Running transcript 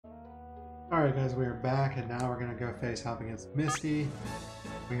Alright guys, we are back and now we're gonna go face off against Misty.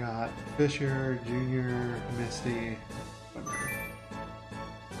 We got Fisher, Junior, Misty, Swimmer.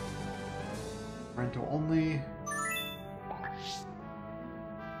 Rental only.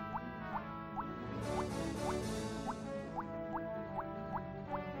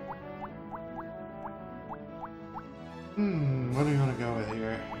 What do we want to go with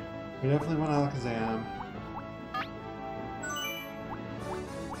here? We definitely want Alakazam.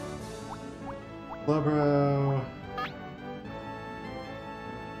 Slowbro.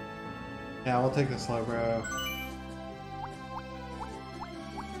 Yeah, we'll take the Slowbro.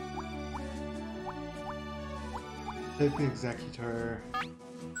 Take the Executor.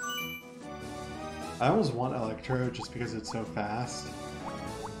 I almost want Electro just because it's so fast.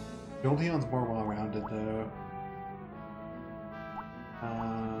 Jolteon's more well-rounded though.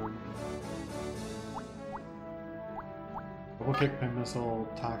 Double Kick, Pin Missile,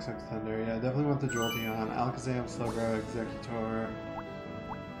 Toxic Thunder. Yeah, definitely want the Jolteon. Alakazam, Slowbro, Executor.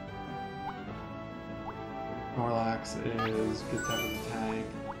 Snorlax is good type of the tank.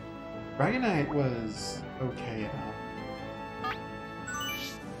 Dragonite was okay enough.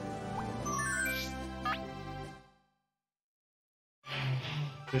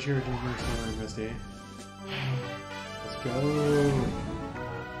 Fisher, Junior, Swimmer, Misty. Let's go!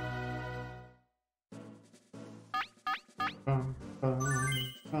 Bum,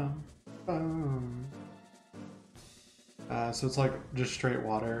 bum, bum, bum. So it's like just straight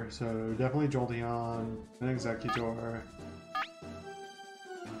water, so definitely Jolteon, an Executor.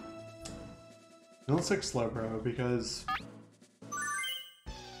 Let's take Slowbro because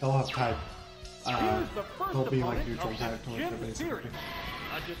they'll have type. They'll be like neutral type to it, basically.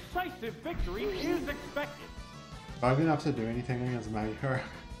 A decisive victory is expected. Do I even have to do anything against Magikarp?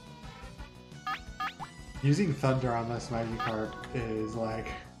 Using Thunder on this Magikarp is like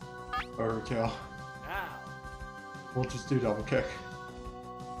overkill. Now, we'll just do double kick.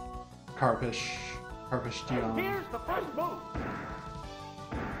 Carpish Dion. Here's the first move.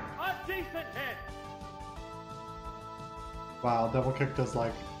 A decent hit. Wow, double kick does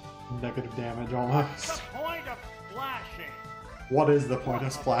like negative damage almost. The point of splashing. What is the point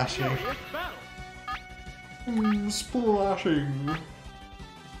of splashing? Splashing.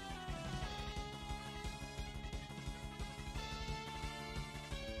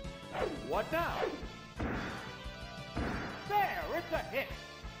 What now? There, it's a hit.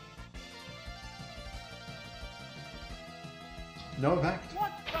 No effect.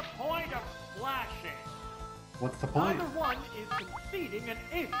 What's the point of splashing? What's the point? Neither one is conceding an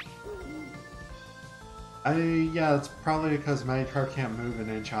inch. Yeah, it's probably because Magikarp can't move an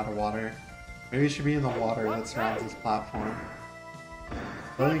inch out of water. Maybe it should be in the water that surrounds this platform.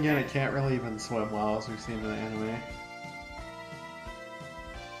 But then again, it can't really even swim well, as we've seen in the anime.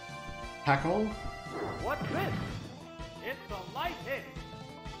 Tackle? What's this? It's a light hit.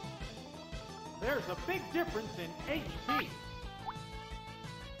 There's a big difference in HP.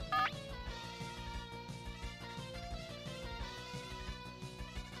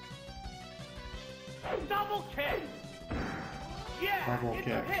 Double kick! Yeah, Double it's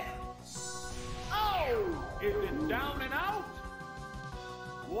kick. a hit! Oh! Is it down and out?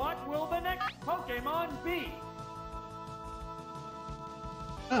 What will the next Pokemon be?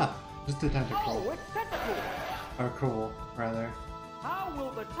 Ah, just a tentacle. Oh, it's Tentacle! Oh, cool, rather. How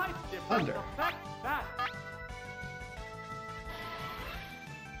will the type difference Thunder. affect that?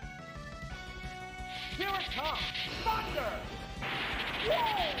 Here it comes! Thunder!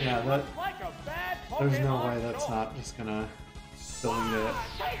 Whoa! Yeah, that. Like a bad There's no Pokemon way that's show. not just gonna delete it.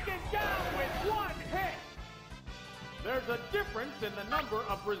 Taken down with one hit! There's a difference in the number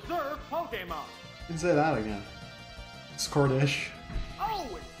of reserve Pokemon. You can say that again. Scordish. Oh,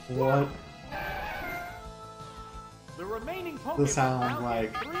 it's What? the remaining Pokemon The sound bound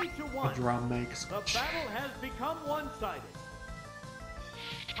like in 3 to a 1. drum makes. The battle has become one-sided.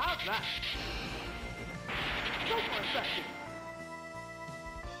 How's that? Super effective.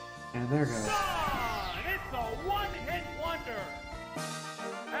 And there goes. Gone! It's a one-hit wonder.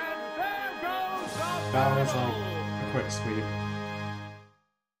 And there goes the That was battle. like a quick sweep.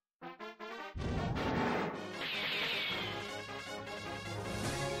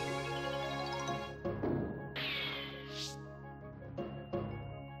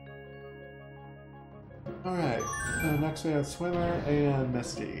 Alright, so next we have Swimmer and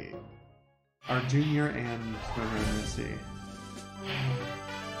Misty. Our Junior and Swimmer and Misty.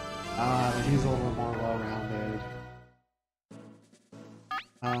 He's a little more well-rounded.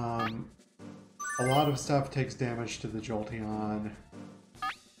 A lot of stuff takes damage to the Jolteon.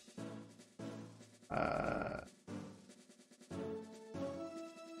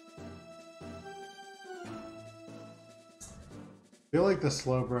 feel like the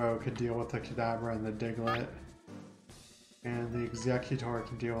Slowbro could deal with the Kadabra and the Diglett. And the Executor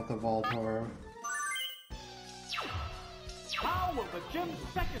can deal with the Voltorb. How will the gym's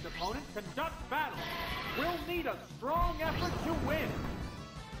second opponent conduct battle? We'll need a strong effort to win.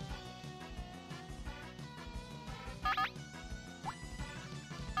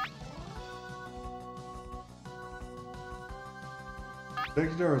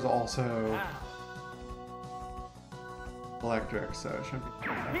 Executor is also electric, so it should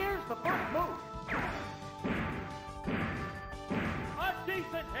be. Here's the first move. A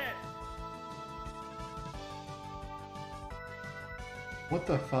decent hit. What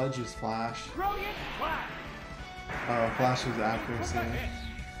the fudge is Flash? Brilliant flash. Oh, Flash is accuracy. Took a hit.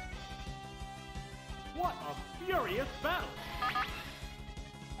 What a furious battle.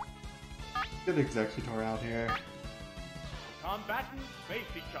 Good Executor out here. Combatants face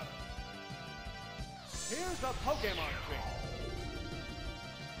each other. Here's a Pokemon trick.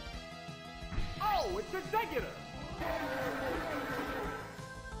 Oh, it's Executor!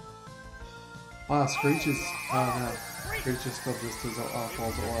 Wow, Screech is. Oh no. Screech is still just as awful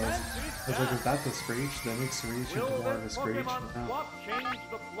as it was. I was like, is that the Screech? That makes Screech into Will more of a this Screech? Pokemon No. swap change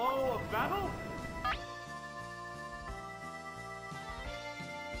the flow of battle?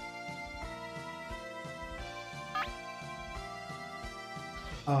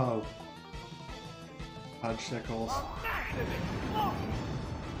 Oh. Fudgesicles. A massive explosion!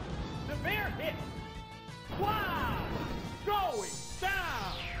 Severe hit! Wow! Going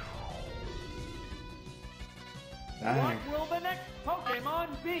down! Dang. What will the next Pokemon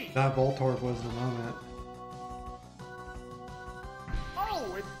be? That Voltorb was the moment.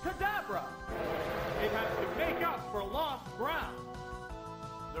 Oh, it's Kadabra! It has to make up for lost ground.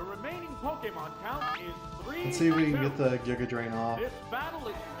 The remaining Pokemon count is 3. Let's see if we can get the Giga Drain off. This battle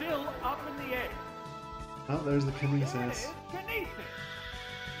is still up in the air. Oh, there's the There it is, Kinesis. Kinesis.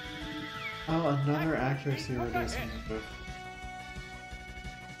 Oh, another accuracy reducing move.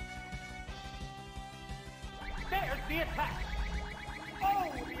 There's the attack.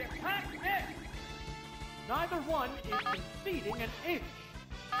 Oh, the attack missed. Neither one is conceding an inch.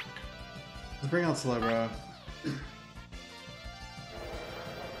 Let's bring out Slowbro. The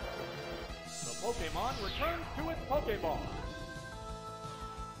Pokemon returns to its Pokeball.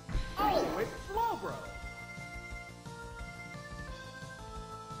 Oh, it's Slowbro.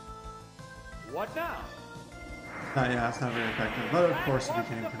 What now? Yeah, it's not very effective, but of course it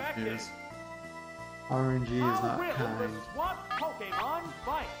became confused. RNG is How not will kind. the swap Pokemon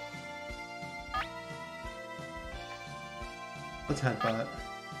fight? Let's headbutt.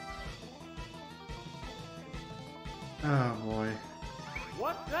 Oh boy.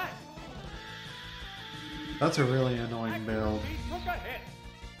 What's that? That's a really annoying build. Accuracy took a hit.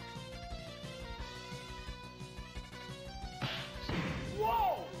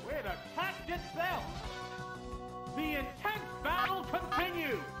 Whoa! It attacked itself. The intense battle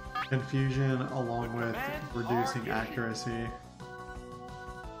continues. Confusion along with commands reducing are issued. accuracy.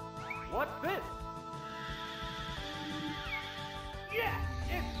 What's this? Yes,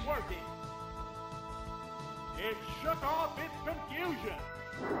 it's working. It shook off its confusion.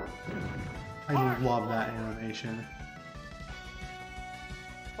 I love that animation.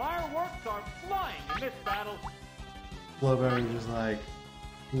 Fireworks are flying in this battle. Slowbro just like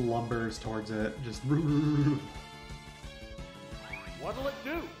lumbers towards it, just. What'll it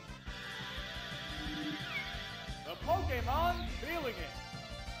do? The Pokemon's feeling it.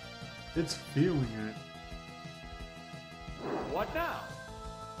 It's feeling it. What now?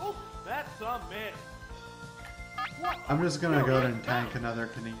 Oops, that's a miss. What I'm just gonna go furious ahead and tank battle. another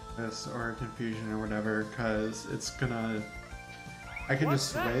Kinesis or Confusion or whatever, because it's gonna. I can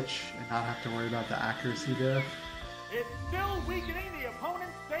just What's that? switch and not have to worry about the accuracy diff. It's still weakening the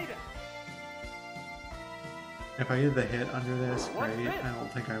opponent's status. If I get the hit under this, What's great. this? I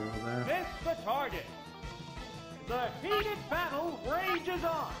don't think I will though. Miss the target. The heated battle rages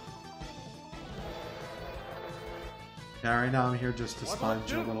on. Yeah, right now I'm here just to What'll it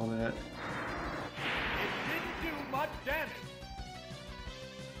sponge a do? little bit. It didn't do much damage.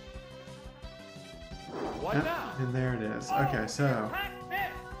 What Yep, now? and there it is. Oh, Okay, so attack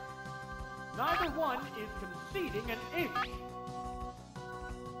missed. Neither one is conceding an inch.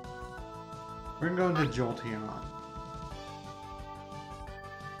 we're gonna go into Jolteon.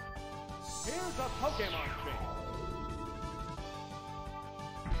 Here's a Pokemon trick.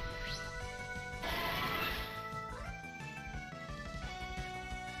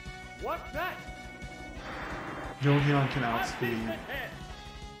 What's that? Jolteon can A outspeed, decent hit.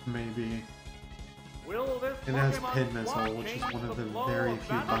 maybe. Will this It has Pokemon Pin swap Missile, which is change one of the flow very of few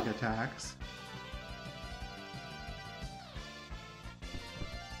battle? bug attacks.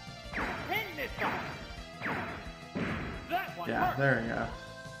 time. That one Yeah, hurt. there we go.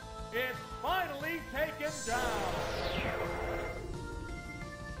 It's finally taken down.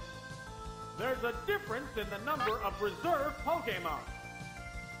 There's a difference in the number of reserve Pokemon.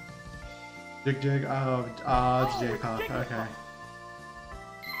 Jig, oh, it's J-Pop, okay.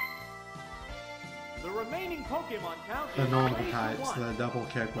 The remaining Pokemon count The is normal 3 to types, 1. the double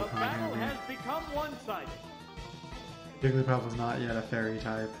kick will The come in battle handy. has become one-sided. Jigglypuff was not yet a fairy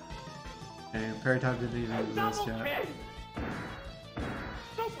type. And fairy type didn't even exist Double yet. kick.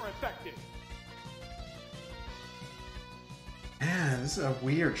 Super effective. Man, this is a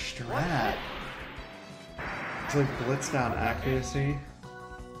weird strat. It's like blitz down accuracy.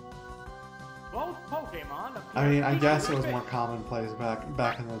 Both Pokemon I mean, I guess it was fit. more commonplace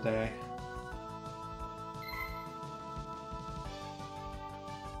back in the day.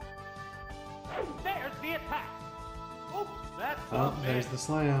 There's the attack. Oops, that's Oh, a there's miss. the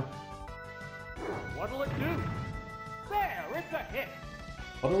slam. What'll it do? There, it's a hit.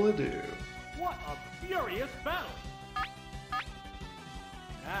 What'll it do? What a furious battle.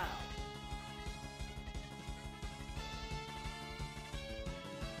 Now.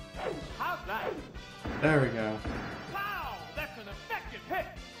 How's that? There we go. Wow, that's an effective hit.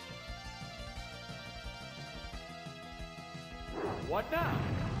 What now?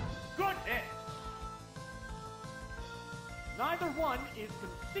 Good hit. Neither one is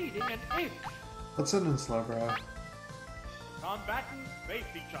conceding an inch. Let's send in Slowbro. Combatants face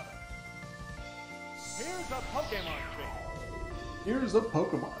each other. Here's a Pokemon chain. Here's a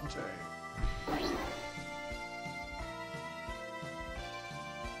Pokemon chain.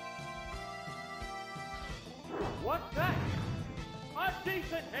 What's that? A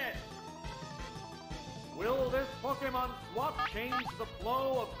decent hit. Will this Pokemon swap change the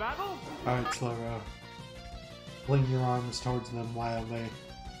flow of battle? Alright, Slowbro. Fling your arms towards them wildly.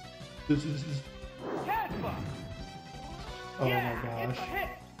 Cadbuck! Oh Yeah, my it's gosh. a hit.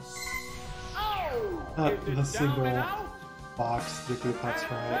 Oh! The Is it down single and out? box Jigglypuff's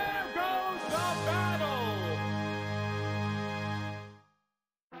And right. there goes the battle!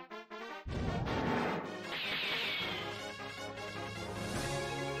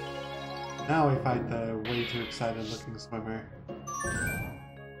 Now we fight the way too excited looking swimmer.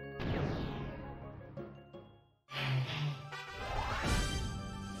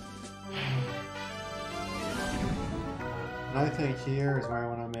 And I think here is where I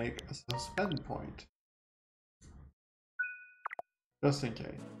want to make a suspend point. Just in case.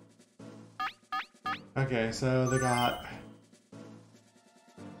 Okay, so they got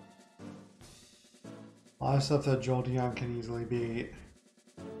a lot of stuff that Jolteon can easily beat.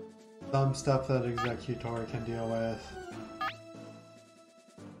 Some stuff that Executor can deal with.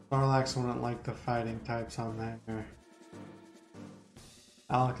 Snorlax wouldn't like the fighting types on there.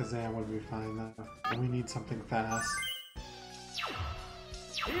 Alakazam would be fine though. And we need something fast.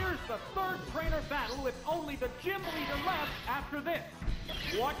 Here's the third trainer battle with only the gym leader left after this.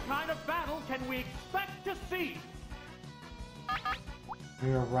 What kind of battle can we expect to see?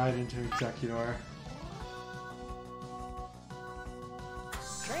 We are right into Executor.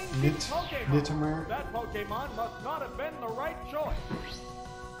 Changing Pokemon. Nittimer. That Pokemon must not have been the right choice.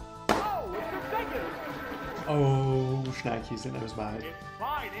 Oh, it's Executor. Oh, Schnake's in his bite. It's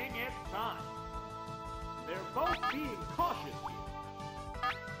biding its time. They're both being cautious here.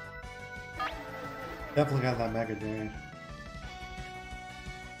 Definitely got that Mega Drain.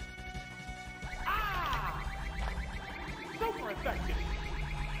 Ah! Super effective.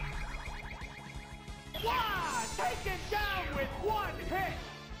 Wow! Taken down with one hit.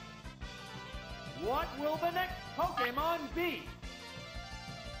 What will the next Pokemon be?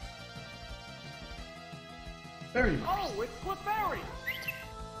 Very nice. Oh, it's Clefairy!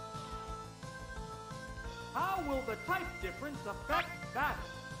 How will the type difference affect battle?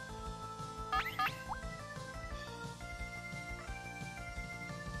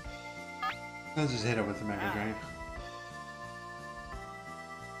 Let's just hit it with the Mega Drain.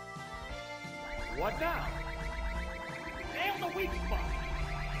 What now? Nail the weak spot!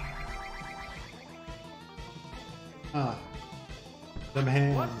 Ah. Them What's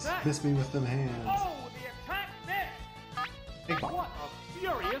hands. that? Miss me with them hands. Oh, the attack missed! Big ball. What a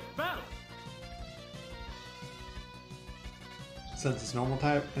furious battle! Since it's normal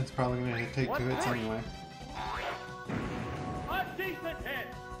type, it's probably going to take What 2 hits that? anyway. A decent hit!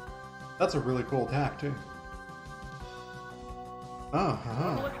 That's a really cool attack, too. Oh,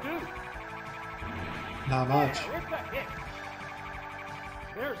 What'll it do? not much. There, it's a hit!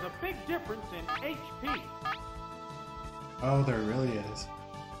 There's a big difference in HP. Oh, there really is.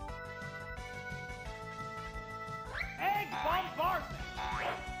 Egg bombardment!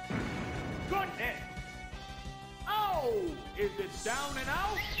 Good Is it down and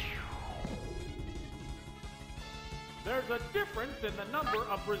out? There's a difference in the number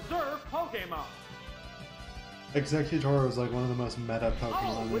of reserve Pokemon. Executor was like one of the most meta Oh,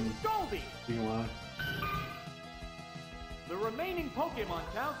 Pokemon it's Goldie! in Pokemon. The remaining Pokemon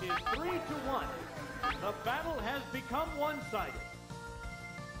count is 3-1. The battle has become one-sided.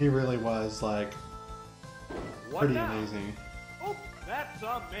 He really was like What pretty now? amazing. Oops, that's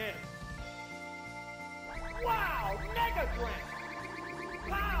a miss. Wow, Mega Drain!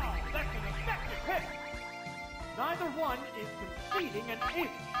 Wow, that's an effective hit. Neither one is conceding an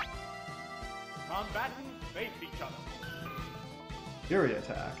inch. Combatants face each other. Fury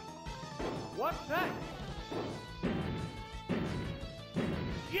attack. What's that?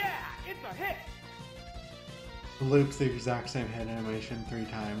 Yeah, it's a hit. Loops the exact same hit animation 3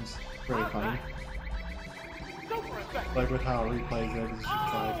 times. Really How's funny. that? Super effective. Like with how it replays it, it's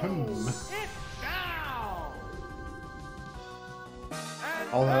just like, It's down. And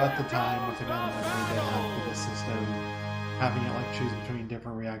Although at the there time, with goes the amount of the memory they battle. had for the system, having it like choose between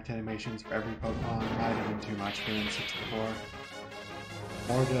different react animations for every Pokemon might have been too much for N64.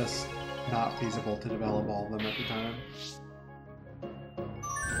 Or just not feasible to develop all of them at the time.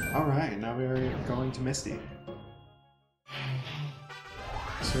 Alright, now we are going to Misty.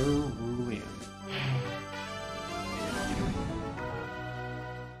 Cerulean.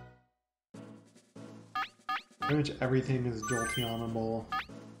 Pretty much everything is Jolteonable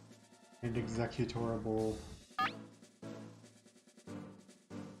and Executorable.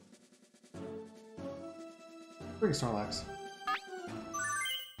 Bring Snorlax.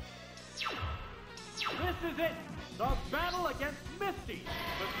 This is it! The battle against Misty,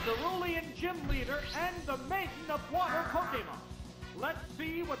 the Cerulean Gym Leader and the Maiden of Water Pokemon. Let's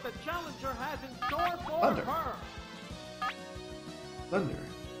see what the challenger has in store for Thunder. her. Thunder.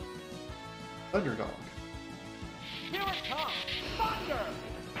 Thunderdog. Here it comes! Thunder!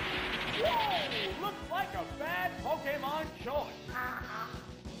 Whoa! Looks like a bad Pokemon choice.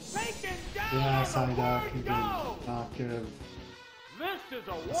 Taken down! Yeah, The side up. word You did go! not give. This is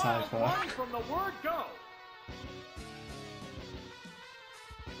a side wild fuck. one from the word go.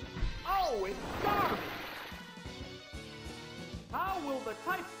 Oh, it's garbage! How will the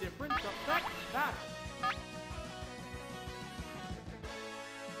type difference affect that?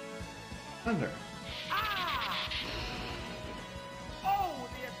 Thunder. Ah! Oh,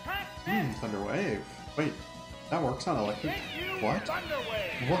 the attack missed! Thunder Wave. Wait, that works on electric. Thank you, What? Thunder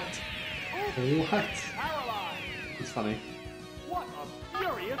Wave! What? Oops, What? paralyzed! It's funny. What a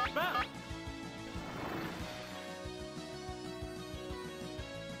furious battle!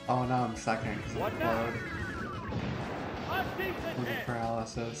 Oh, now I'm second because of What the now? load A decent with the hit!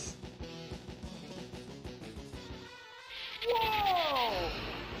 paralysis. Whoa!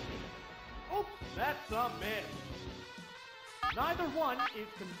 Oops, that's a miss. Neither one is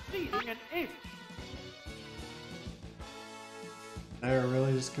conceding an inch. They're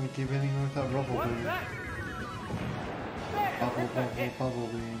really just gonna keep hitting me with that Bubble What's Beam. that? There, Bubble, it's a bubble, hit. bubble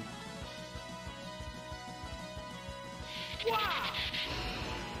beam. Wow!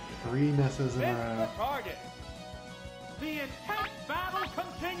 3 misses in a Missed row. the target. The intense battle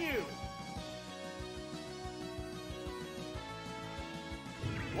continues.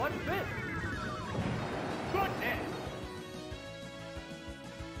 What's this? Goodness!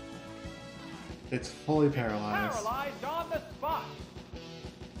 It's fully paralyzed. Paralyzed on the spot.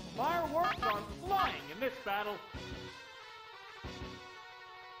 Fireworks are flying in this battle.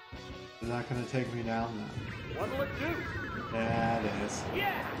 Is that gonna take me down then? What'll it do? Yeah, it is.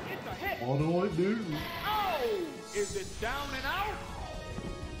 Yeah, it's a hit. What do I do? Oh! Is it down and out?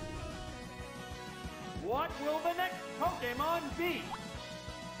 What will the next Pokemon be?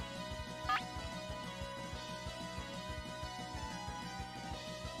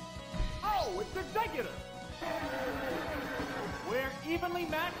 Oh, it's Executor! We're evenly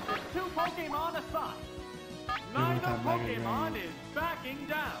matched with 2 Pokemon aside. Neither that Mega Pokemon Drain. is backing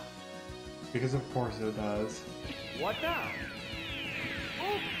down. Because of course it does. What now?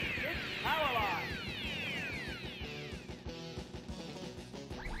 Oops, it's paralyzed.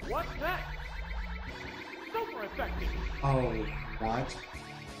 What's that? Super effective. Oh, what?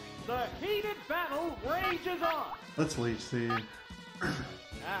 The heated battle rages on. Let's Leech Seed.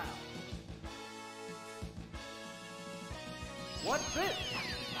 Now. What's this?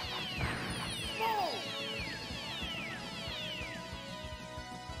 Whoa!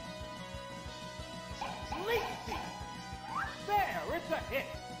 Misty! There, it's a hit.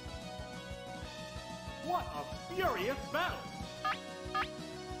 What a furious battle.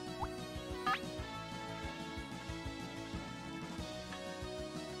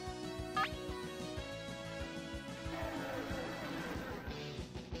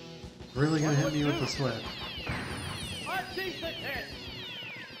 really gonna hit me with the Swift. A decent hit.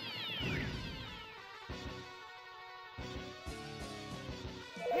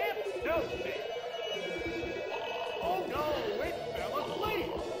 Hypnosis. Oh no, it fell asleep.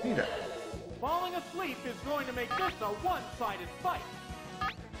 Peter. Falling asleep is going to make this a one-sided fight.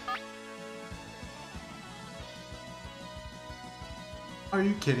 Are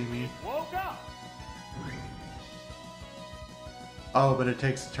you kidding me? Woke up. Oh, but it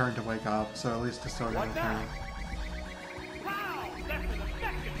takes a turn to wake up, so at least it's still gonna What now? turn. Wow, that's an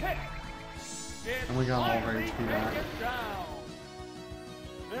effective hit. It's And we got all of our finally HP back. taken down.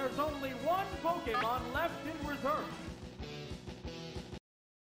 There's only one Pokemon left in reserve.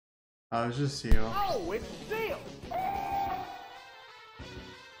 Oh, it's just Seal. Oh, it's Seal!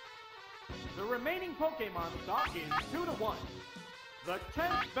 The remaining Pokemon stock is 2-1. The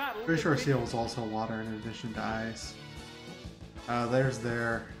 10th battle. Pretty sure Seal was also water in addition to ice. There's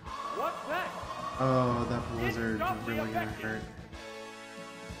their. What's that? Oh, that blizzard is really gonna hurt.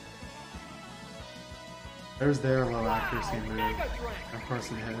 There's their low accuracy move. Of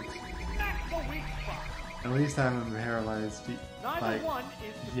course it hits. That's the weak spot. At least I haven't been paralyzed Neither like one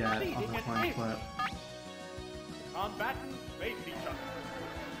is yet succeeding on the at coin aiming. flip. Combatants face each other.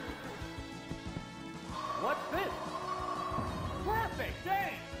 What's this? Perfect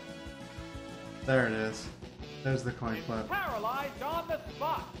aim! There it is. There's the coin It's flip. paralyzed on the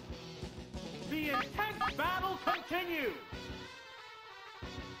spot. The intense battle continues.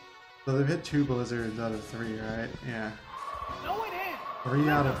 So they've hit 2 blizzards out of 3, right? Yeah. No, it is. 3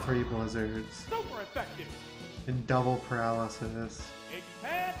 out of 3 blizzards. Super effective. And double paralysis. It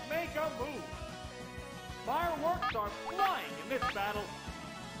can't make a move. Fireworks are flying in this battle.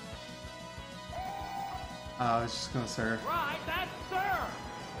 I was just gonna surf. Right, that's serve.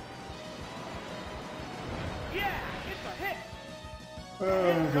 Yeah, it's a hit.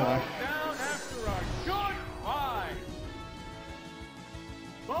 Oh gosh. Down after a good fight.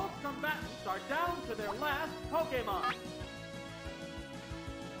 Both combatants are down to their last Pokemon.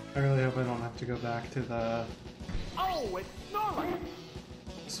 I really hope I don't have to go back to the Oh, it's Snorlax.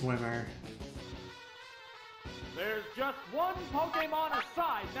 swimmer. There's just one Pokemon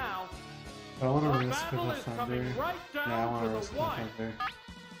aside now. But I want The to risk for battle the is thunder. coming right down Yeah, I want to to the risk the wire. thunder.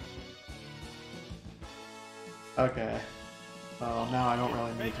 Okay. Well, now I don't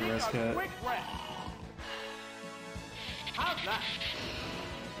really need to Making risk a it. quick rest. How's that?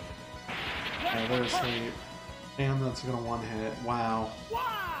 Yeah, they're asleep. And that's gonna one hit. Wow.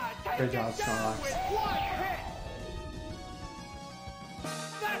 Why? Take Good it job, down Snorlax. with one hit.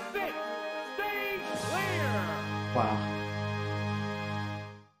 That's it. Stage clear. Wow.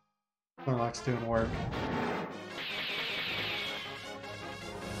 Snorlax doing work.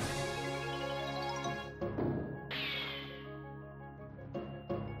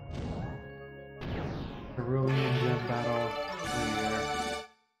 Cerulean Gym Battle of the Year.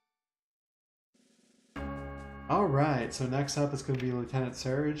 Alright, so next up is going to be Lieutenant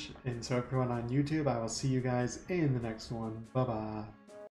Surge, and so everyone on YouTube, I will see you guys in the next one. Bye-bye.